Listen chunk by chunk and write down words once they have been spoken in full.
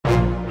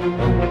Well,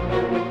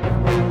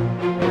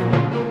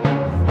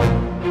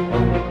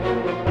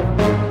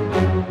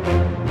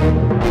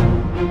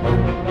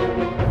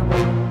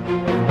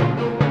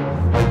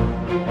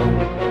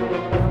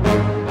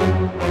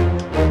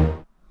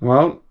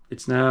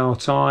 it's now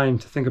time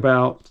to think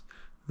about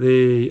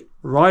the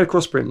ride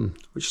across Britain,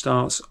 which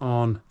starts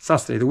on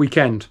Saturday, the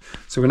weekend.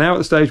 So we're now at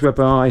the stage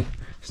whereby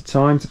it's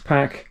time to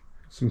pack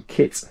some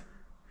kit.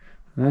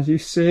 And as you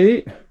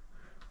see,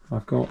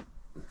 I've got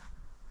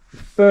the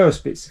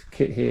first bits of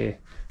kit here.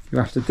 You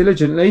have to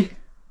diligently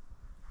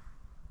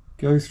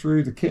go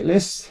through the kit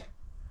list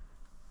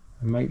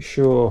and make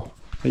sure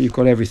that you've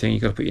got everything.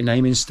 You've got to put your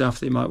name in stuff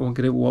that you might want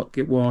to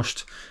get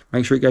washed.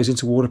 Make sure it goes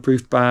into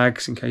waterproof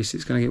bags in case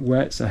it's going to get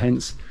wet, so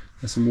hence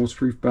there's some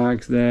waterproof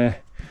bags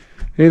there.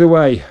 Either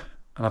way,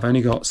 I've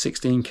only got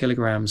 16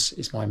 kilograms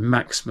is my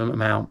maximum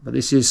amount, but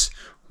this is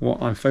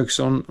what I'm focused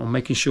on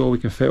making sure we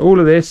can fit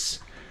all of this: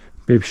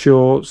 bib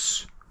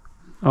shorts,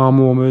 arm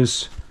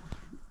warmers,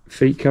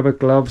 feet cover,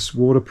 gloves,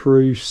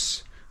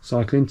 waterproofs,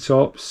 cycling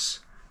tops,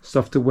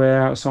 stuff to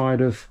wear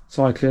outside of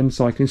cycling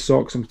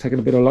socks. I'm taking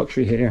a bit of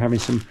luxury here, having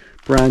some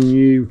brand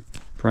new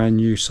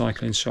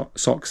cycling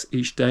socks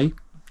each day.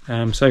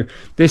 So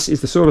this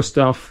is the sort of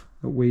stuff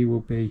that we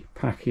will be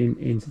packing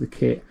into the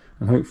kit,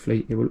 and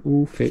hopefully it will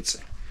all fit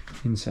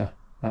into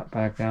that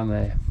bag down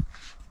there.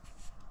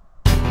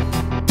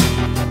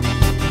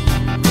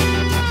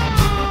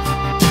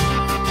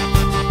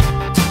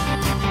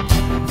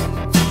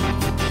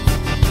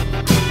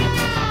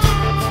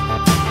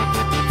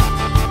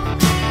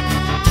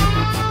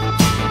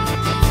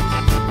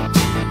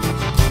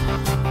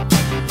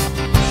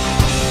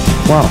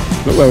 Wow,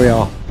 look where we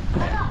are.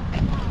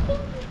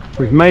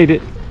 We've made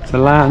it to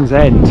Land's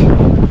End.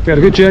 We had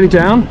a good journey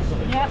down,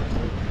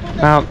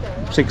 about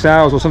 6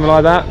 hours or something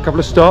like that, a couple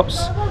of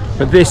stops,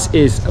 but this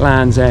is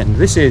Land's End.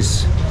 This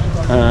is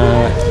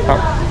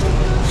about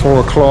 4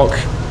 o'clock,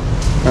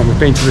 and we've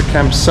been to the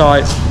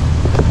campsite,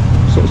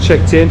 sort of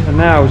checked in, and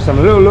now we're just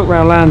having a little look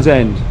around Land's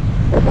End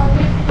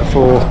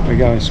before we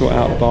go and sort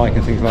out the bike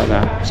and things like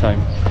that. So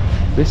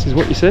this is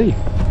what you see.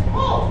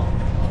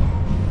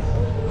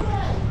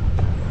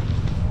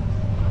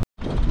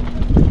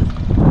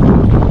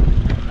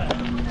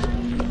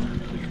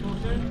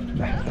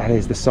 That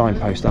is the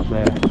signpost up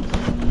there,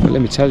 but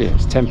let me tell you,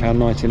 it's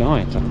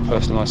 £10.99. It's like a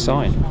personalised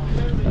sign.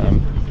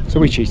 So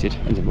we cheated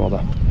and didn't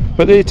bother,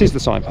 but it is the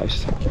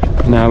signpost.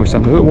 Now we're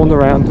having a little wander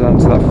around down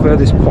to that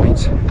furthest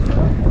point,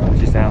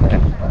 which is down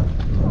there.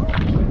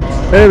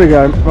 There we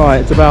go.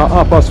 Right, it's about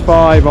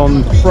 5:30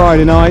 on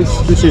Friday night.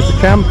 This is the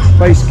camp,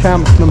 base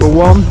camp number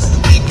 1.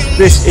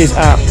 This is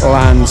at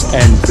Land's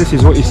End. This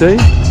is what you see. A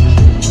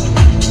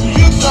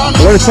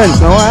lot of tents.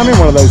 Now I am in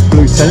one of those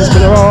blue tents, but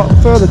there are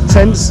further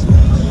tents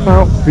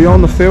out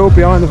beyond the field,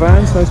 behind the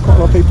vans. There's quite a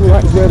lot of people.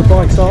 That is where the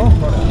bikes are.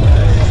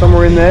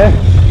 Somewhere in there.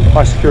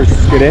 High security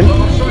to get in.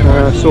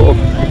 Sort of,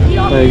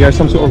 there you go,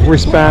 some sort of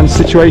wristband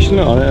situation.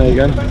 Oh, there you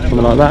go,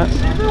 something like that.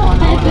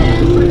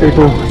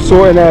 People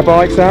sorting their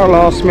bikes out,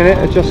 last minute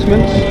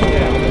adjustments.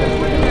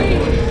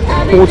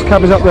 Water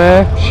cabins up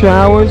there,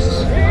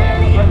 showers.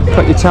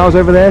 Put your towels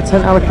over there,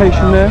 tent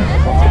allocation there.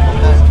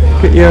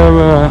 Get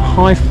your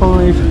high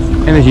five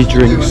energy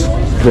drinks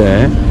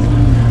there.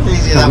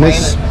 And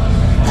this,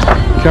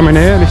 come in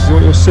here, this is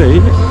what you'll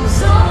see.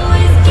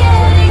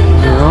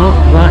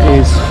 That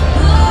is,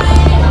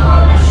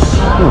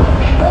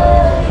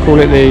 call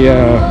it the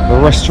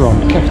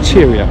restaurant,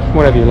 cafeteria,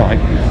 whatever you like.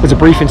 There's a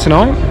briefing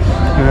tonight.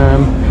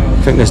 I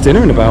think there's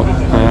dinner in about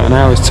an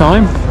hour's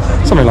time,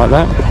 something like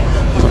that.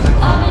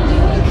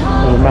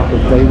 The map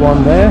of day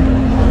 1 there.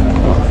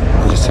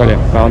 I'll just tell you,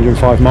 about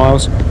 105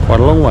 miles, quite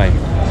a long way.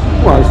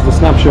 Well, this is a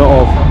snapshot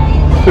of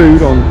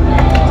food on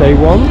day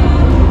 1.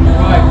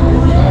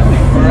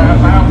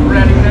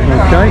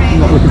 Okay,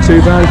 not looking too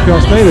bad if you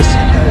ask me. The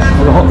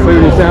hot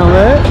food is down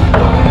there.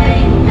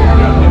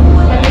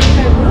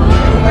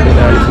 A bit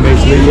early for me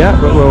to eat yet,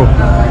 but we'll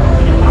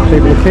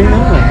keep looking,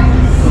 aren't we?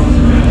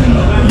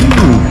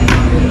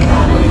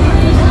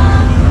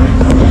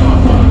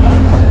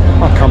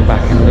 I'll come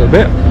back in a little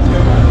bit.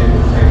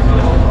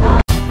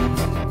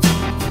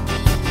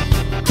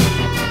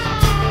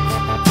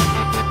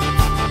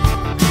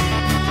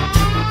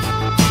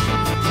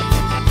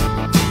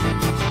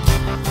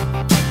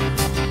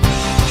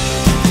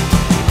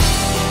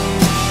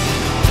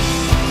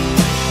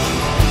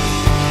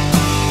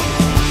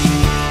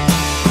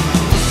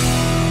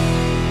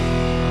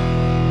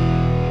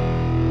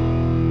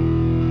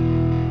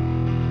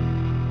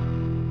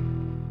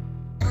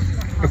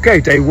 Okay,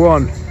 day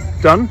 1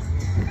 done.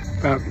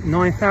 About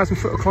 9,000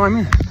 foot of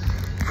climbing.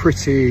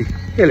 Pretty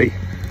hilly,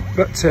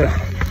 but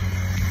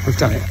we've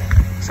done it.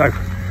 So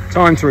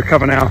time to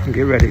recover now and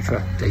get ready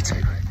for day 2.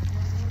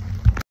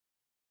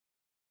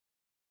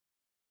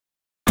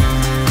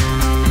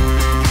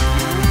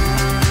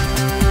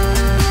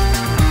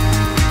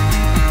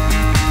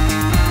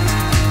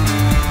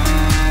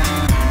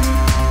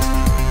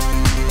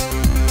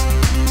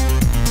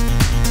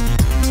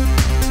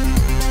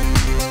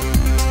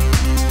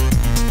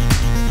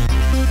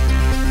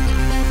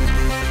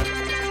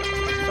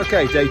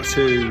 Okay, day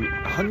 2,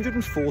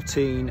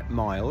 114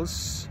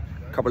 miles,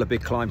 a couple of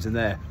big climbs in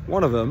there.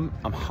 One of them,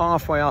 I'm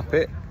halfway up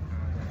it,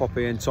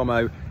 Poppy and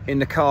Tomo in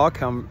the car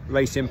come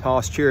racing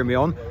past, cheering me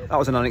on. That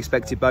was an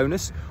unexpected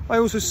bonus. I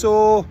also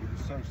saw,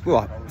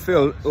 well,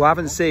 Phil, who I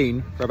haven't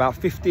seen for about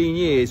 15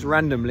 years,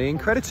 randomly in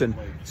Crediton.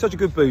 Such a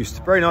good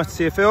boost. Very nice to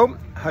see you, Phil.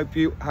 Hope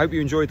you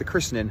enjoyed the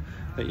christening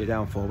that you're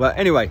down for. But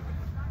anyway,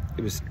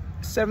 it was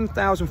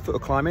 7,000 foot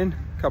of climbing.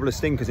 A couple of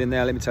stinkers in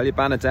there, let me tell you.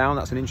 Banner down,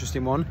 that's an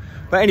interesting one.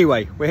 But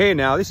anyway, we're here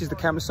now. This is the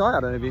campsite. I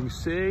don't know if you can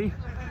see.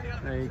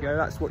 There you go.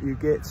 That's what you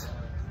get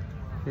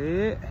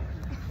here.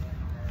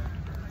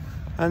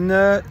 And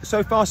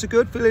so far so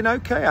good. Feeling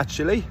okay,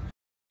 actually.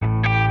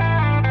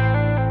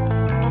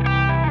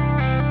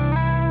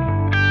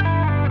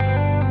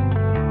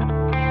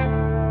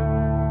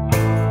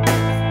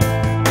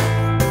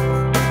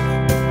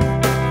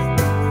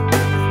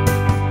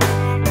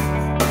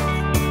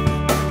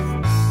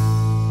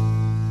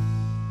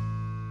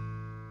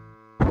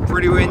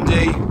 Pretty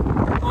windy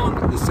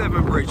on the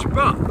Severn Bridge,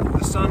 but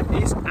the sun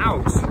is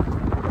out.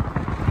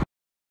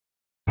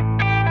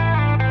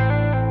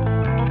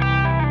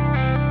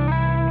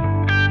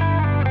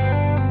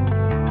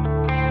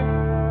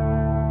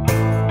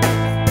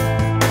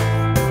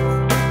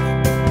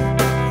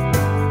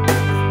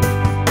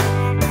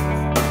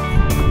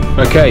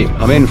 Okay,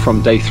 I'm in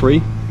from day 3,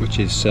 which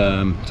is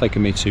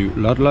taking me to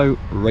Ludlow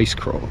race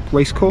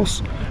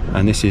course,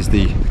 and this is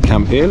the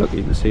camp here. Look,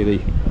 you can see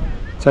the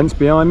tents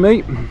behind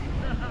me.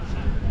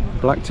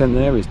 Black tent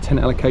there is tent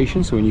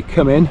allocation, so when you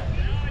come in,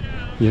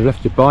 you've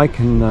left your bike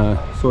and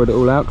sorted it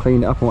all out,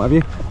 cleaned it up and what have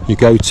you, you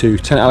go to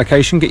tent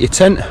allocation, get your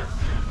tent,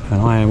 and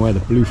I am where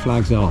the blue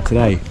flags are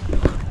today.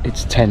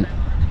 It's tent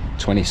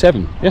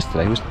 27,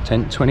 yesterday was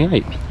tent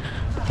 28.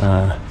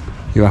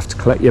 You have to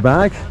collect your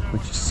bag,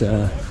 which is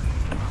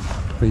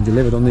being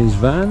delivered on these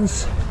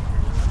vans.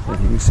 You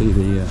can see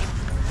the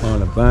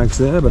pile of bags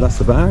there, but that's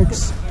the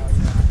bags.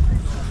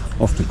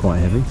 Often quite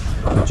heavy.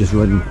 I've just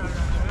ridden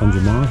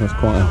 100 miles, that's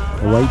quite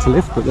a weight to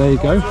lift, but there you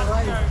go.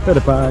 Bit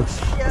of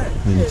bags,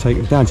 and you take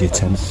them down to your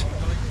tents,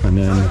 and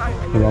then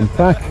you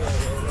unpack.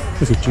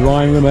 There's a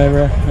drying room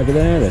area over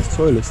there, there's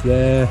toilets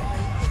there.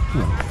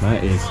 Oh,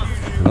 that is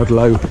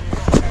Ludlow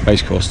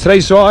racecourse.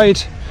 Today's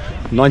ride,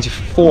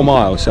 94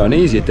 miles, so an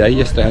easier day.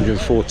 Yesterday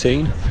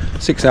 114,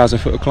 6,000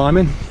 foot of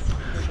climbing.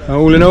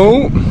 All in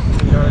all,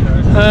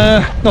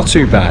 not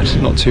too bad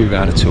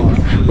at all.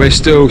 We're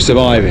still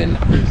surviving,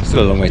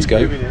 still a long way to go,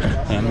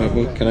 and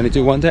we can only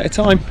do one day at a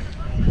time.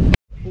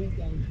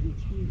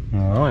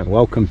 Alright,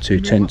 welcome to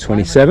tent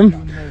 27,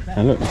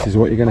 and look, this is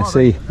what you're going to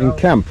see in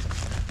camp.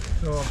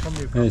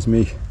 There's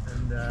me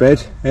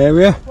bed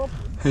area,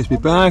 there's my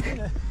bag,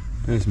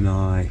 there's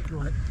my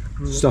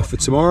stuff for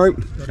tomorrow,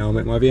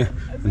 helmet, what have you,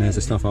 and there's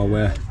the stuff I'll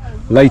wear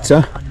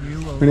later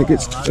when it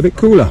gets a bit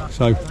cooler.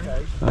 So,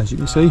 as you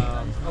can see,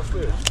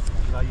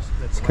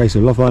 it's a case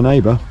of love thy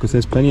neighbour, because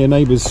there's plenty of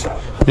neighbours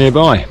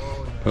nearby.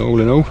 But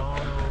all in all,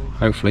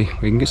 hopefully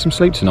we can get some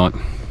sleep tonight.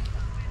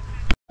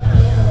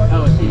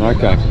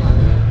 Okay,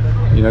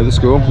 you know the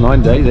score,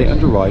 9 days,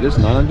 800 riders,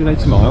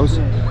 980 miles.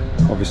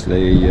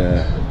 Obviously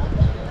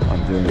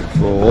I'm doing it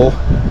for,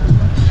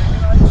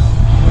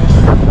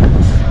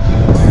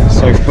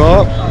 so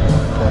far,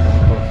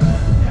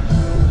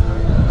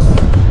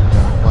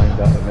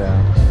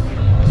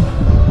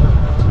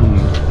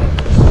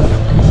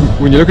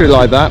 when you look at it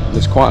like that,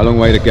 there's quite a long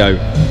way to go.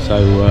 So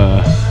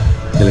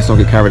yeah, let's not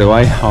get carried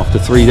away after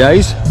 3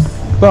 days.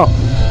 But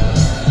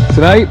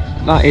today,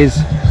 that is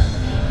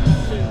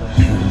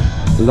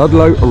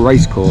Ludlow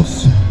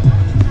Racecourse,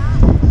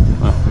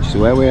 which is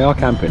where we are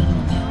camping.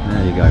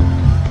 There you go.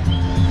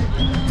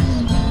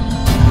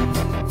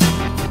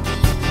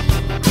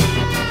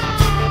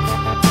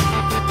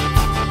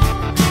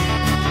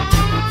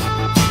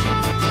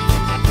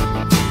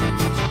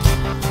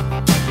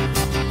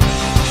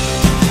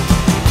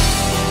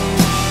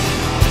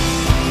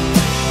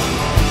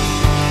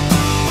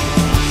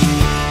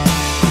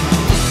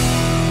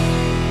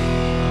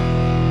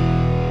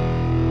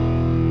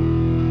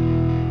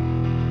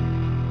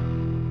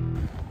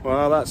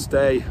 Well, that's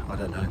day, I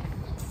don't know,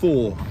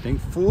 4, I think,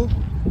 4?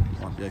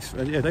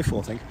 Yeah, day 4,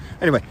 I think.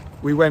 Anyway,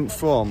 we went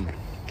from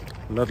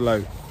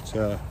Ludlow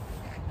to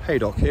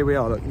Haydock. Here we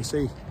are, look, you can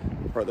see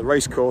we're at the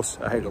race course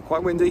at Haydock.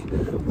 Quite windy,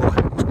 oh,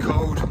 it was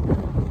cold,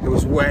 it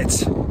was wet,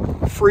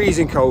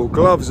 freezing cold,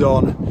 gloves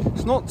on.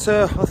 It's not,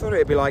 I thought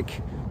it'd be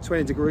like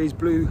 20 degrees,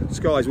 blue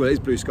skies. Well, it is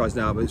blue skies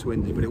now, but it's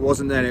windy, but it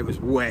wasn't then, it was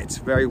wet,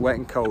 very wet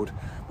and cold.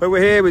 But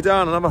we're here, we're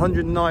done, another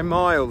 109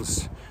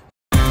 miles.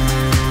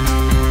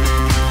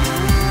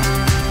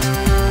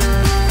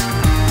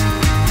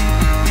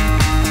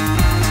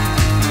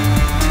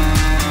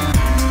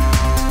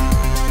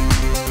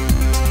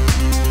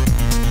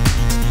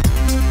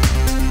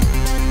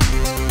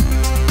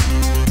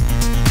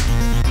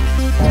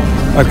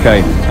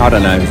 Okay, I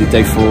don't know, is it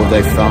day 4,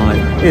 day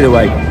 5? Either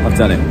way, I've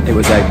done it. It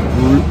was a,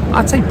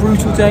 I'd say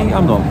brutal day.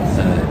 I'm not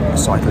a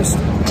cyclist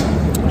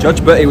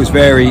judge, but it was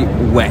very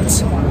wet.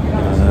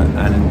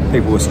 and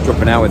people were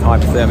dropping out with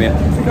hypothermia.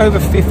 I think over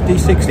 50,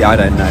 60, I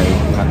don't know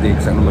the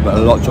exact number, but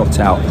a lot dropped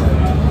out.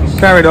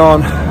 Carried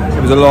on.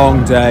 It was a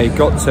long day.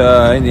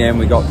 In the end,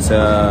 we got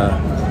to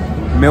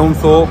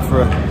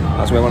Milnthorpe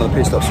that's where one of the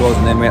pit stops was,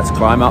 and then we had to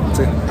climb up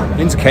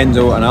into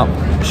Kendal and up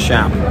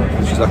Shap,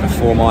 which is like a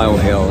 4-mile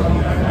hill.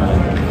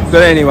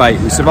 But anyway,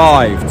 we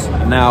survived,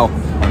 and now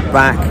I'm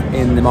back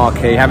in the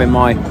marquee having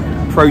my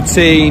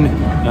protein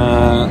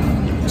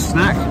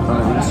snack. I don't know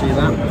if you can see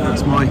that.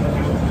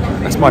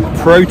 That's my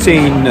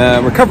protein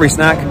recovery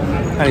snack,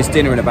 and it's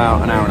dinner in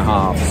about an hour and a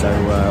half.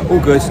 So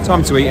all good.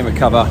 Time to eat and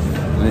recover,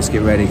 and let's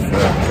get ready for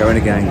going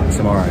again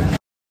tomorrow.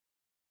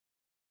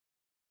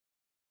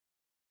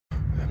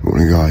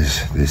 Morning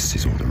guys, this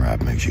is what the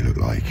rab makes you look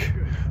like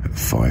at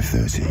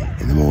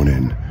 5:30 in the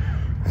morning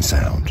and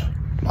sound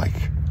like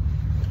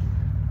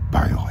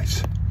Barry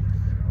White.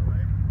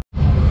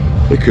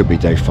 It could be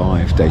day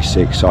 5, day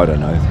 6, I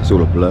don't know, it's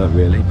all a blur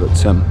really,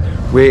 but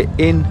we're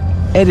in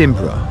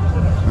Edinburgh,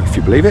 if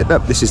you believe it.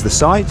 This is the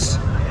site.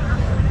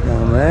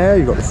 Down there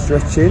you've got the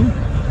stretching,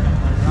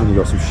 and you've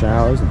got some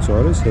showers and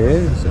toilets here.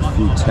 There's a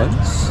few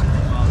tents.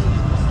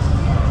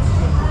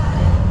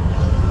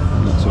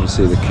 So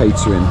obviously the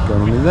catering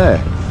going on in there.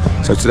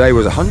 So today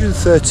was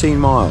 113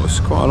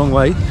 miles, quite a long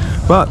way,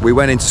 but we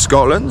went into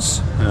Scotland,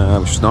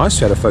 which was nice.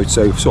 We had a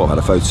photo, sort of had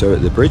a photo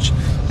at the bridge.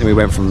 Then we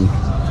went from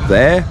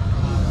there,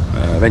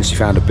 eventually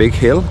found a big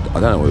hill. I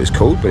don't know what it was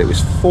called, but it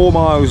was 4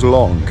 miles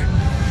long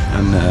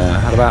and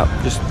had about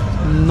just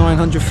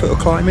 900 foot of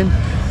climbing.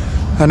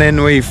 And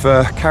then we've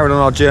carried on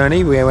our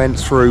journey. We went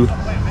through,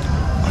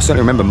 I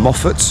certainly remember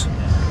Moffat,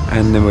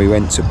 and then we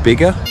went to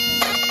Biggar.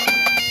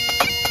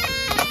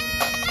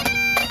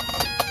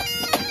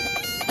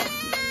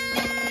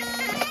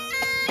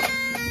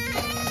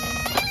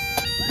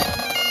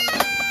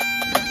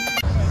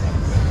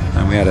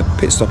 We had a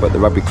pit stop at the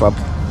rugby club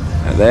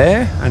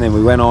there, and then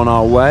we went on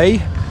our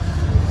way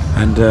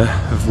and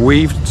have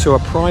weaved to a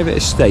private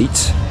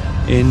estate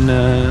in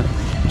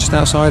just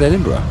outside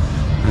Edinburgh,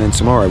 and then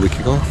tomorrow we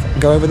can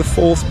go over the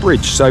Forth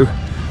Bridge. So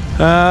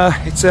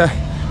it's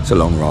a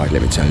long ride,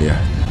 let me tell you.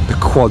 The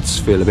quads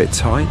feel a bit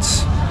tight.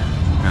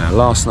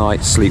 Last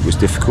night sleep was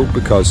difficult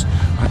because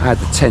I had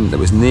the tent that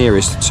was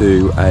nearest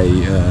to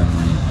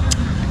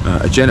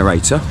a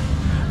generator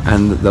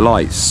and the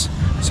lights.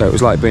 So it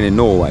was like being in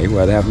Norway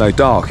where they have no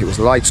dark. It was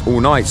lights all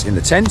night in the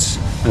tent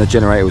and the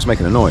generator was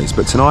making a noise.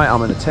 But tonight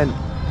I'm in a tent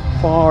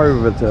far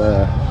over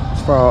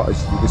as far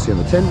as you can see on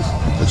the tent,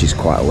 which is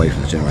quite away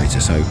from the generator.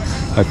 So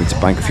hoping to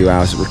bank a few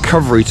hours of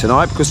recovery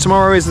tonight, because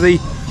tomorrow is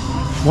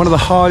one of the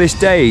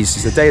hardest days.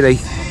 It's the day they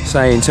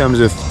say in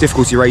terms of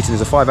difficulty rating is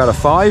a 5 out of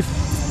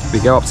 5. We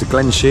go up to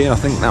Glenshire, and I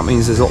think that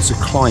means there's lots of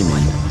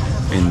climbing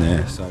in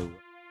there. So.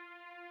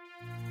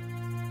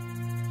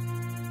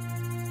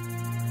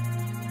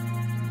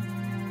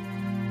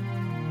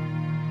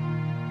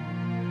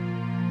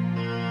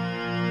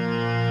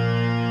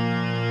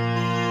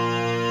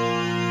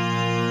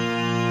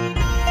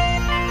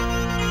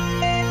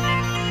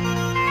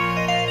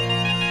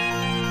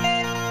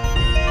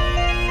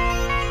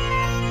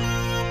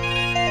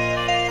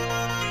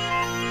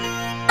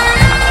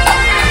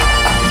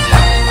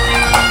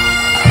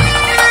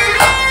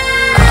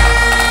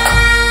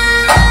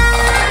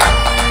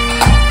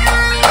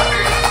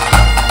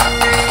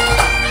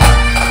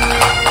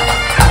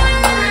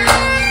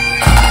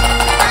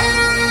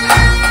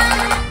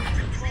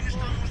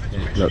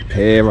 Look,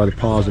 here are the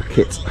piles of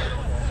kit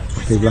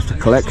people have to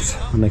collect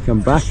when they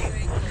come back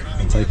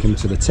and take them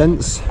to the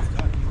tents.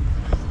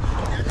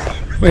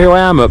 Well, here I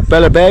am at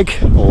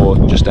Bellabeg, or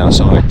just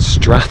outside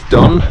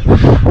Strathdon.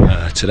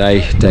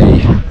 Today,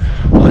 day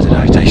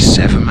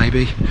 7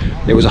 maybe.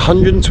 It was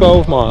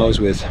 112 miles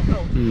with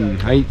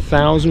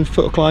 8,000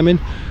 foot of climbing.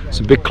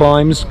 Some big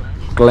climbs.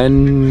 I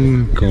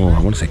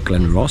want to say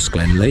Glen Ross,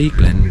 Glen Lee,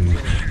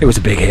 it was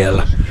a big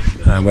hill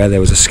where there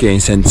was a skiing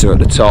centre at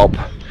the top.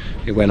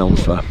 It went on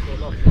for,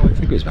 I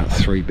think it was about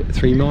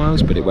 3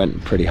 miles, but it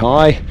went pretty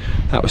high.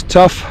 That was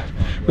tough.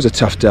 It was a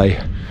tough day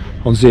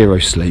on 0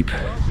 sleep.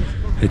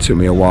 It took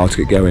me a while to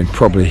get going.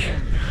 Probably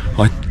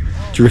I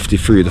drifted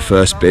through the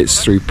first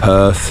bits through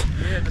Perth.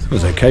 It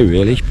was okay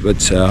really,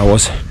 but I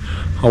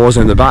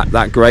wasn't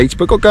that great,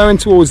 but got going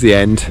towards the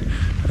end,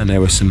 and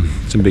there were some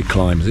big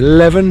climbs.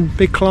 11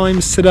 big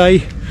climbs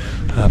today.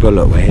 But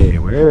look, we're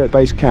here at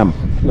base camp.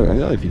 Look, I don't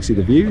know if you can see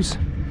the views.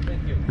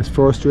 There's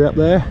forestry up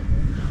there.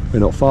 We're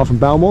not far from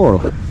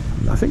Balmoral.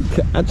 I think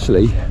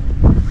actually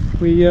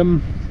we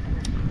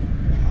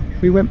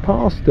went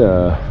past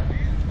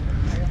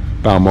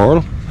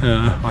Balmoral.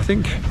 I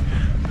think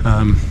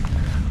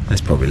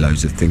there's probably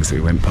loads of things that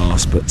we went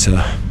past, but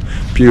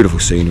beautiful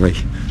scenery,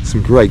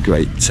 some great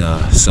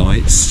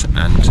sights,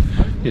 and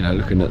you know,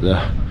 looking at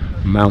the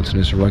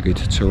mountainous rugged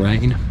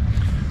terrain.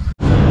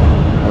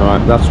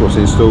 Alright, that's what's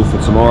in store for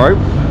tomorrow,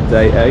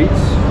 day 8.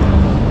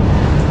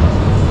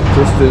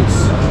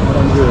 Distance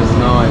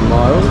 109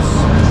 miles,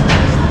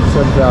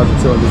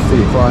 7,200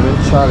 feet climbing.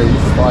 Challenge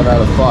 5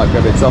 out of 5,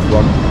 gonna be a tough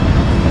one.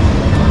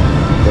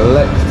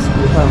 Collect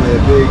apparently a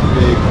big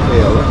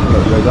hill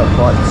that goes up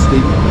quite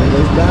steep and then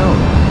goes down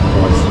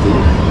quite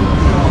steep.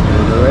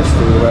 And the rest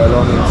all the way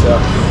along into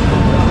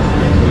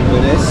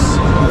Inverness,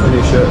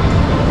 finish at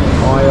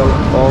Isle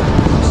of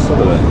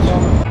Sutherland.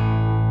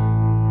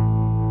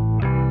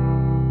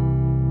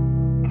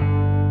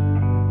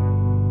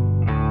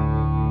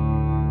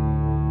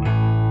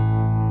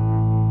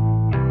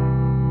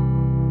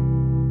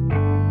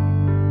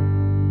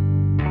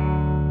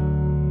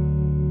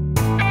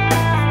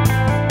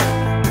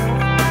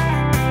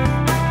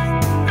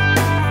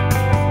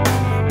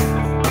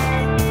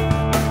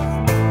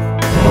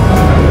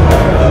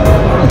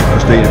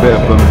 Eat a bit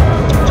of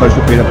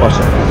toasted peanut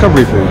butter,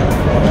 recovery food.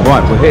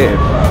 Right, we're here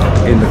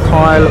in the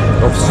Isle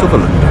of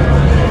Sutherland,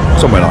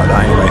 somewhere like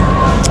that anyway.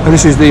 And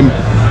this is the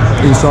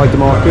inside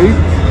the marquee.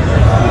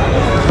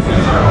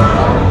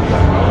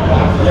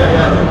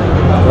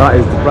 That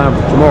is the plan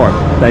for tomorrow,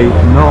 day 9.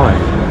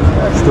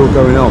 Still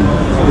going on.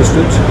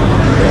 Distance 4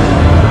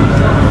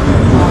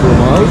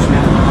 miles,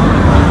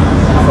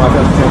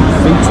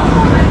 5,010 feet.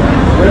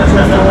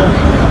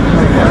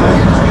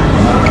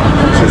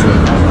 This is a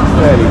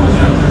fairly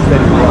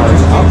steady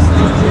rise up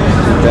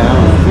and down,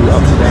 a few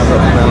ups and downs,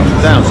 ups and downs, ups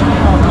and downs.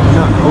 And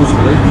that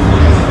ultimately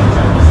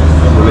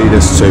will lead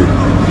us to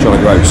Jolly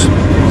Gross.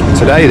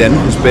 Today then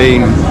has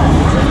been,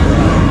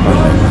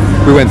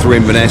 we went through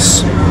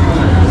Inverness.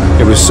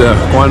 It was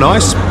quite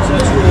nice.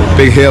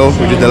 Big hill,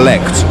 we did the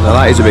Lect. Now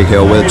that is a big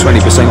hill with a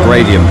 20%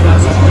 gradient.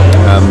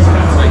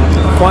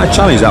 Quite a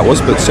challenge that was,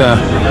 but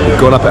we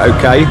got up it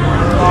okay.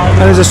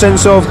 And there's a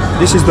sense of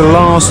this is the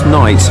last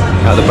night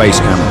at the base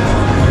camp.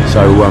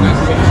 So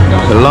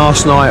the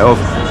last night of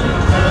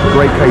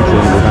great catering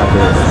we've had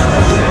here.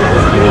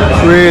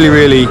 Really,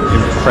 really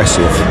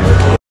impressive.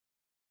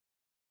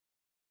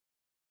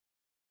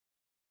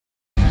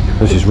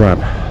 This is Rab,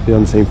 the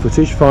unseen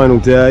footage. Final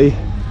day.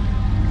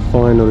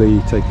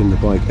 Finally taking the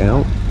bike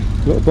out.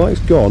 The bike's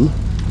gone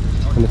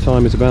and the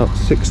time is about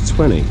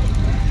 6:20.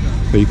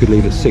 So you could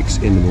leave at 6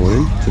 in the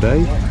morning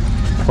today.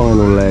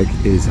 Final leg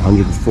is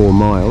 104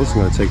 miles. I'm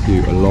going to take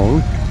you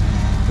along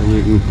and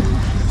you can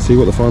see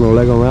what the final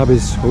leg on Rab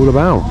is all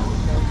about.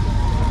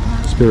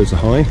 Spirits are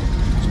high.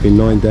 It's been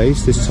 9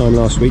 days. This time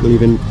last week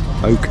leaving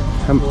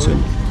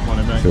Oakhampton.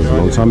 Feels a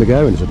long time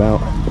ago, and it's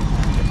about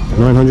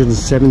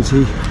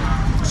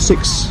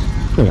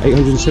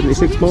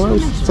 876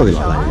 miles, something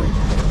like that anyway.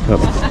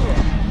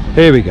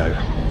 Here we go.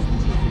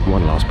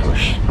 One last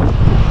push.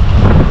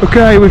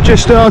 Okay, we've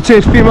just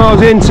started a few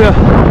miles into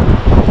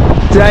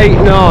day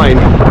 9.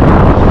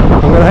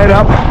 I'm going to head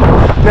up.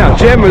 Now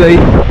generally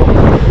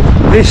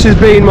this has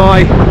been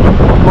my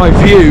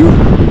view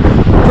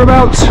for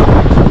about,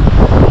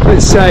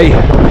 let's say,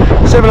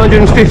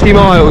 750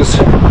 miles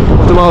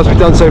of the miles we've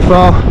done so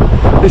far.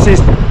 This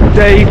is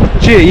Dave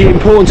G.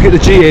 Important to get the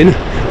G in,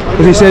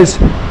 because he says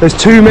there's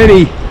too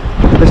many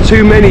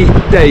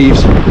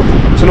Daves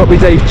to not be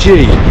Dave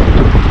G.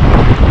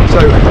 So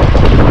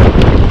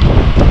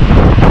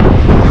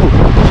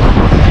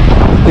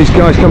these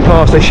guys come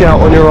past, they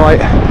shout on your right.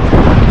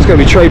 It's going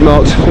to be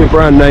trademarked, new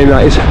brand name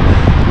that is.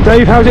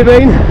 Dave, how's it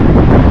been?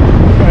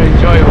 Very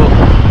enjoyable.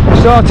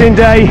 Starting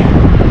day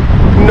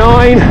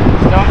 9.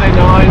 Starting day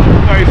 9,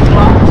 very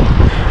flat.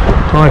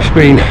 I've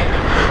been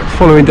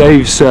following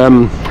Dave's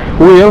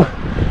wheel,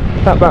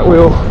 that back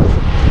wheel,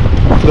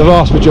 for the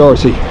vast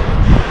majority.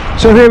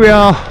 So here we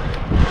are,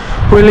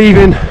 we're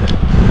leaving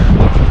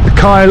the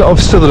Isle of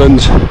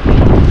Sutherland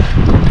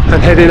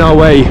and heading our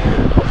way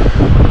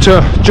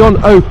to John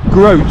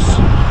O'Groats.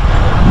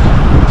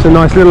 It's a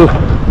nice little,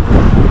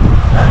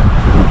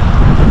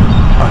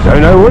 I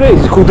don't know what it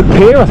is, it's called the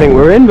pier I think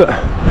we're in, but a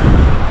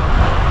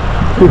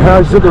few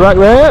houses at the back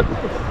there.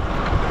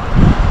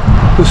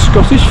 The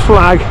Scottish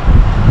flag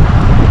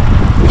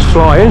is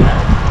flying.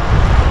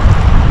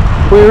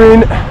 We're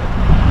in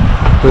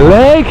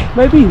Leg,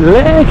 maybe?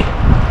 Leg?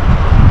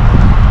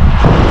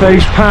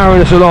 Dave's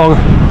powering us along, a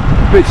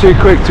bit too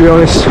quick to be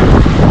honest.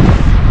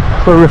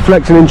 We'll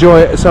reflect and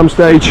enjoy it at some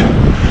stage.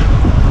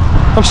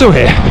 I'm still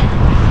here.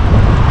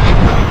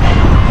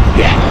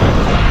 Yeah.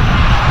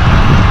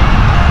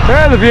 There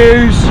are the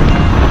views.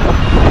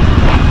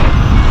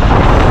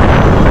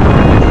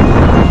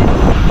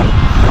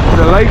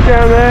 The lake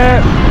down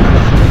there.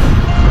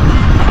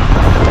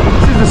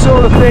 This is the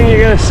sort of thing you're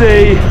going to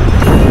see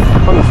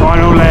on the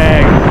final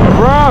leg of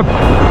Rab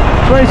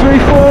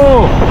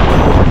 2024.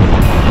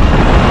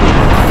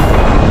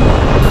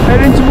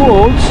 Heading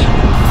towards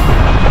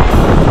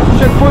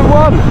checkpoint 1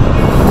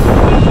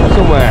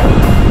 somewhere.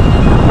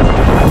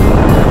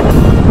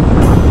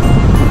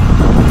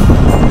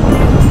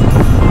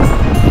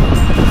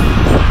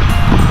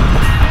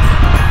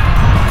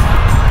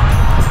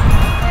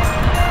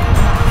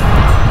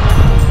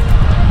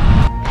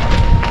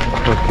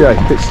 Okay,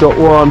 pit stop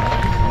 1.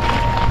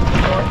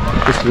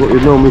 This is what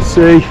you'd normally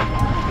see.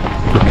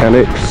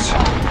 Mechanics,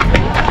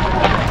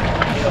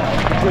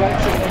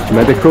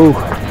 medical,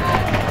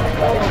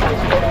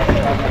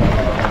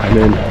 and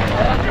then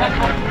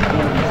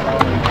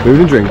food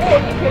and drink.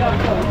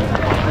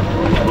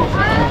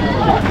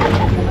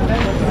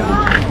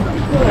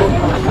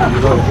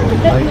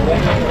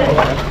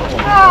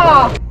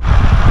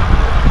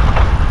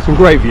 Some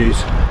great views.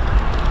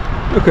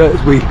 Look at it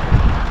as we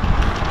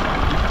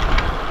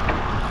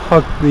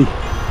hug the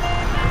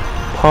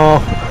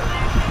path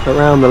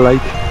around the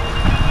lake.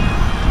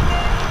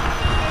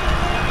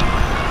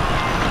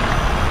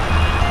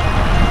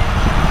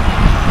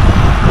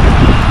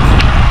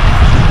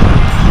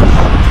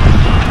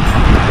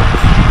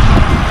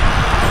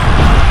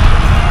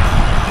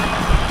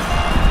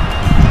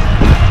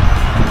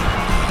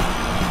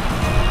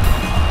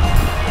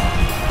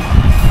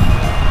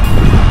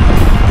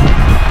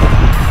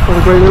 What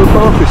a great little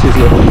path this is,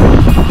 look.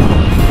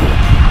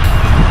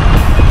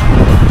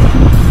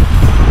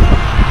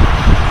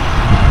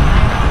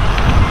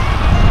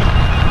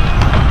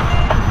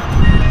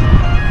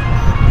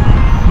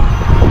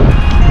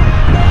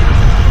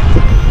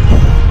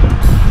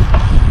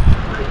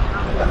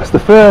 That's the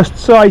first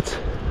sight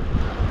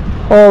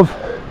of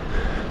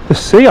the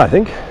sea, I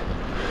think,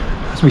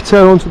 as we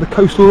turn onto the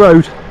coastal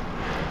road.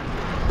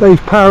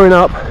 Dave powering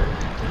up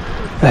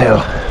the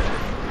hill.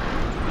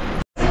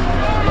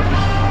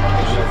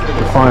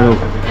 Final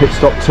pit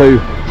stop 2.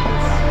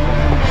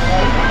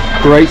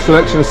 Great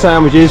selection of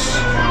sandwiches.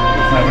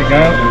 There we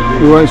go.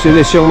 We won't see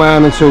this young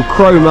man until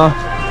Cromer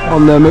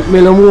on the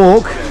Macmillan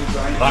Walk.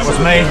 That was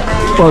me.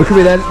 Well, we could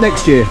be there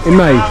next year, in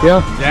May,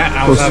 yeah? Yeah,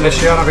 I was there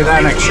this year and I'll be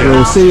there next year.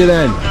 We'll see you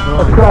then.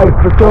 Okay,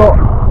 we've got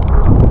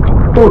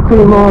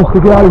 14 miles to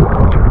go.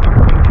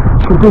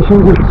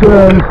 Conditions have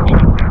turned.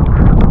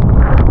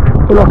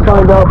 We're not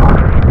signed up.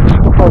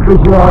 I've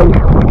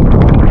visualised.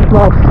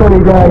 Nice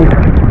sunny day.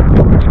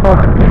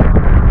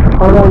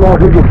 I don't know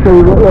if you can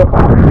see, but look,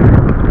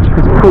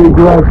 it's pretty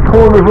grey. It's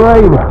pouring with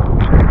rain,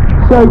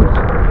 soaked,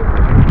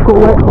 got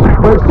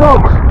wet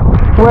socks,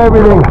 wet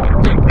everything.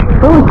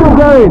 But we're still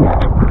going.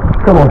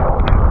 Come on,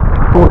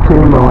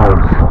 14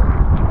 miles.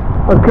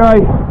 Okay,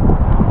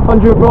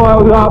 100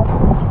 miles up,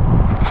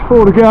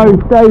 4 to go.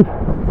 Dave,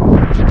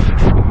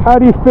 how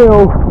do you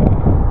feel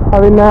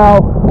having now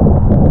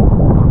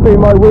been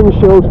my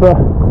windshield for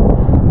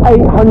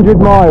 800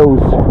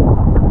 miles?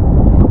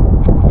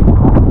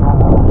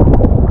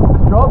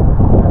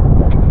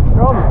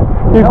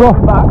 You've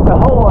got back the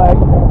whole way.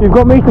 You've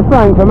got me to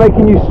thank for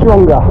making you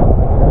stronger.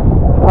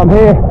 I'm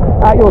here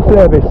at your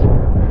service.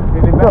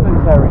 Feeling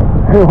necessary.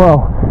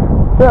 Well,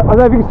 I don't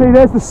know if you can see,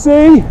 there's the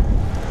sea.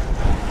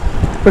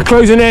 We're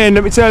closing in,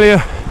 let me tell you.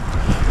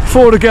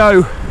 4 to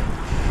go.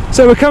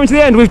 So we're coming to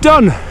the end. We've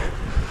done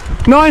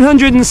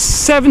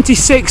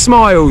 976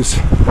 miles.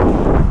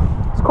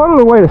 It's quite a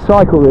long way to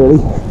cycle, really.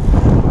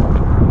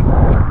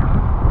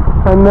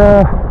 And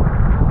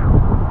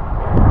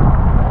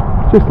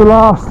just the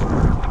last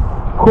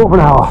quarter of an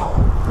hour,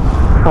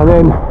 and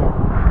then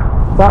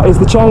that is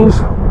the change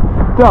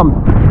done.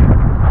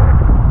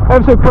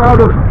 I'm so proud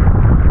of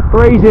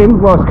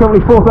raising, well, it's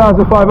currently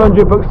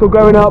 4,500 but still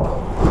going up.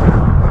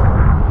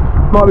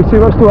 Might be too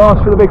much to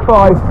ask for the big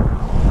 5,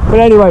 but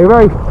anyway,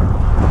 very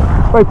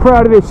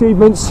proud of the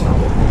achievements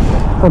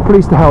and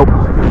pleased to help.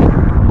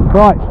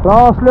 Right,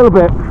 last little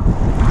bit.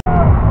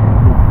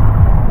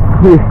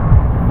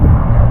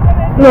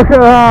 Look at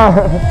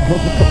that.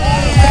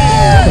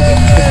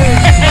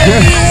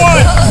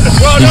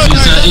 Well done,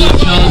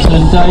 Chant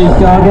and Dave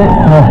Gargett.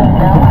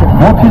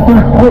 Watch it in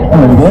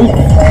Switzerland, eh?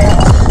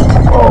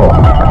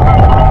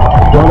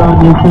 Well done,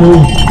 you two.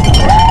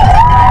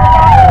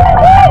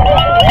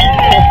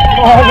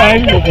 Oh, man.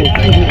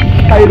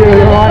 How you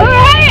doing, alright?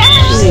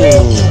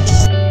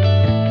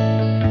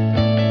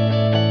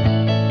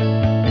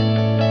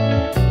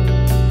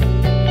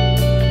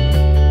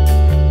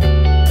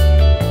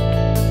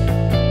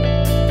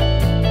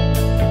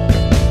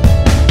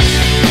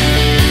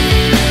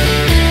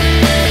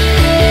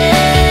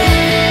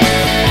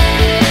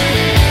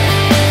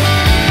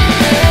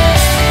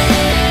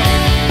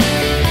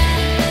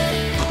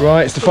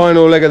 Right, it's the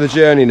final leg of the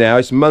journey now.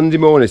 It's Monday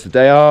morning, it's the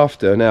day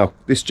after. Now,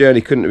 this journey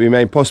couldn't have been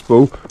made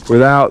possible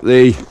without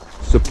the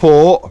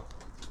support.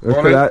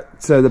 Look at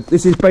that. So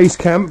this is base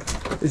camp.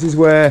 This is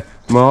where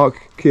Mark,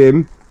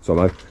 Kim,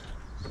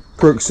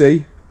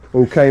 Crooksy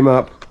all came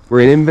up. We're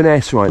in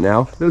Inverness right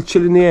now. A little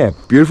chill in the air.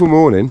 Beautiful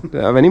morning.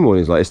 Don't have any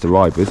mornings like this to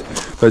ride with.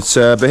 But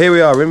here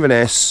we are,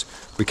 Inverness.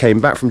 We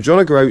came back from John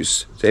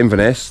O'Groats to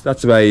Inverness.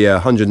 That's about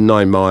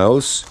 109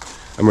 miles.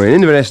 And we're in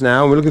Inverness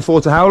now, and we're looking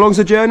forward to how long's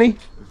the journey?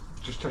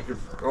 Just take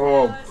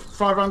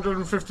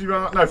 550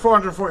 miles, no,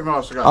 440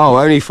 miles to go. Oh,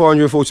 only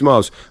 440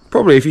 miles.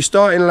 Probably if you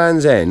start in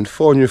Land's End,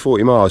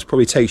 440 miles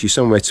probably takes you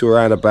somewhere to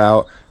around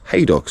about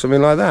Haydock,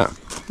 something like that.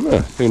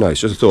 Who knows,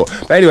 just a thought.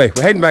 But anyway,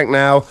 we're heading back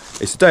now.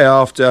 It's the day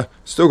after,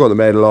 still got the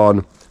medal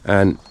on,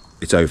 and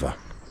it's over.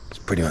 It's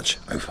pretty much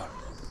over.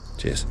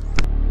 Cheers.